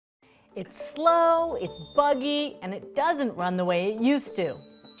It's slow, it's buggy, and it doesn't run the way it used to.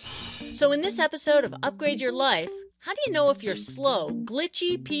 So in this episode of Upgrade Your Life, how do you know if your slow,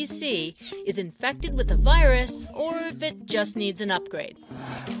 glitchy PC is infected with a virus or if it just needs an upgrade?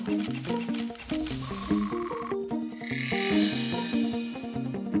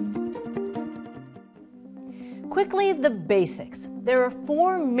 Quickly, the basics. There are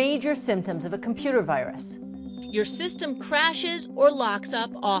 4 major symptoms of a computer virus. Your system crashes or locks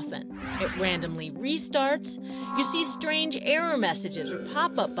up often. It randomly restarts. You see strange error messages or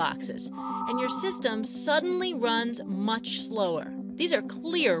pop-up boxes. And your system suddenly runs much slower. These are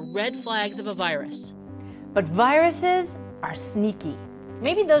clear red flags of a virus. But viruses are sneaky.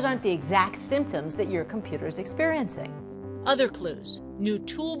 Maybe those aren't the exact symptoms that your computer is experiencing. Other clues: new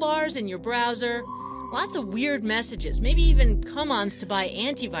toolbars in your browser, lots of weird messages, maybe even come-ons to buy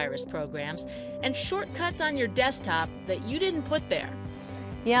antivirus programs, and shortcuts on your desktop that you didn't put there.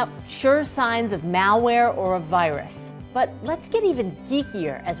 Yep, sure signs of malware or a virus. But let's get even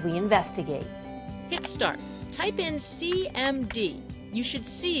geekier as we investigate. Hit start. Type in CMD. You should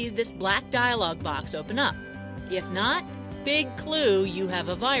see this black dialog box open up. If not, big clue you have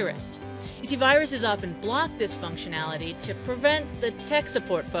a virus. You see, viruses often block this functionality to prevent the tech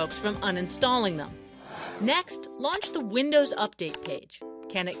support folks from uninstalling them. Next, launch the Windows Update page.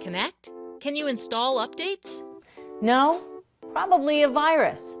 Can it connect? Can you install updates? No, probably a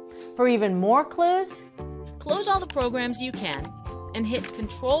virus. For even more clues, close all the programs you can and hit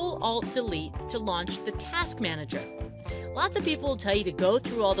Control-Alt-Delete to launch the Task Manager. Lots of people will tell you to go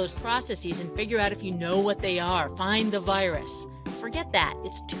through all those processes and figure out if you know what they are, find the virus. Forget that,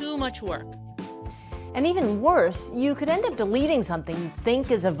 it's too much work. And even worse, you could end up deleting something you think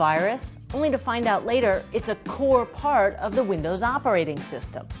is a virus, only to find out later it's a core part of the Windows operating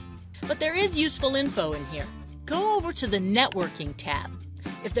system. But there is useful info in here. Go over to the Networking tab.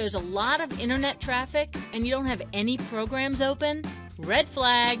 If there's a lot of internet traffic and you don't have any programs open, red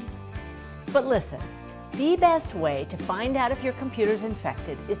flag. But listen, the best way to find out if your computer's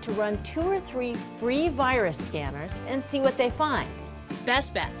infected is to run 2 or 3 free virus scanners and see what they find.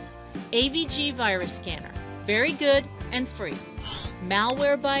 Best bets: AVG Virus Scanner, very good and free.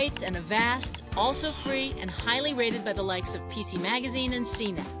 Malwarebytes and Avast, also free and highly rated by the likes of PC Magazine and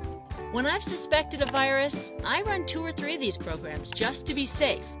CNET. When I've suspected a virus, I run 2 or 3 of these programs just to be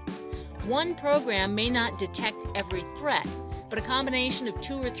safe. One program may not detect every threat, but a combination of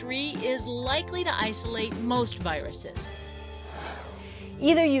 2 or 3 is likely to isolate most viruses.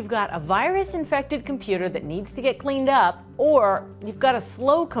 Either you've got a virus-infected computer that needs to get cleaned up, or you've got a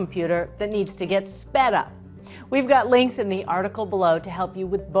slow computer that needs to get sped up. We've got links in the article below to help you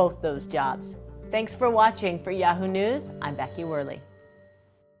with both those jobs. Thanks for watching. For Yahoo News, I'm Becky Worley.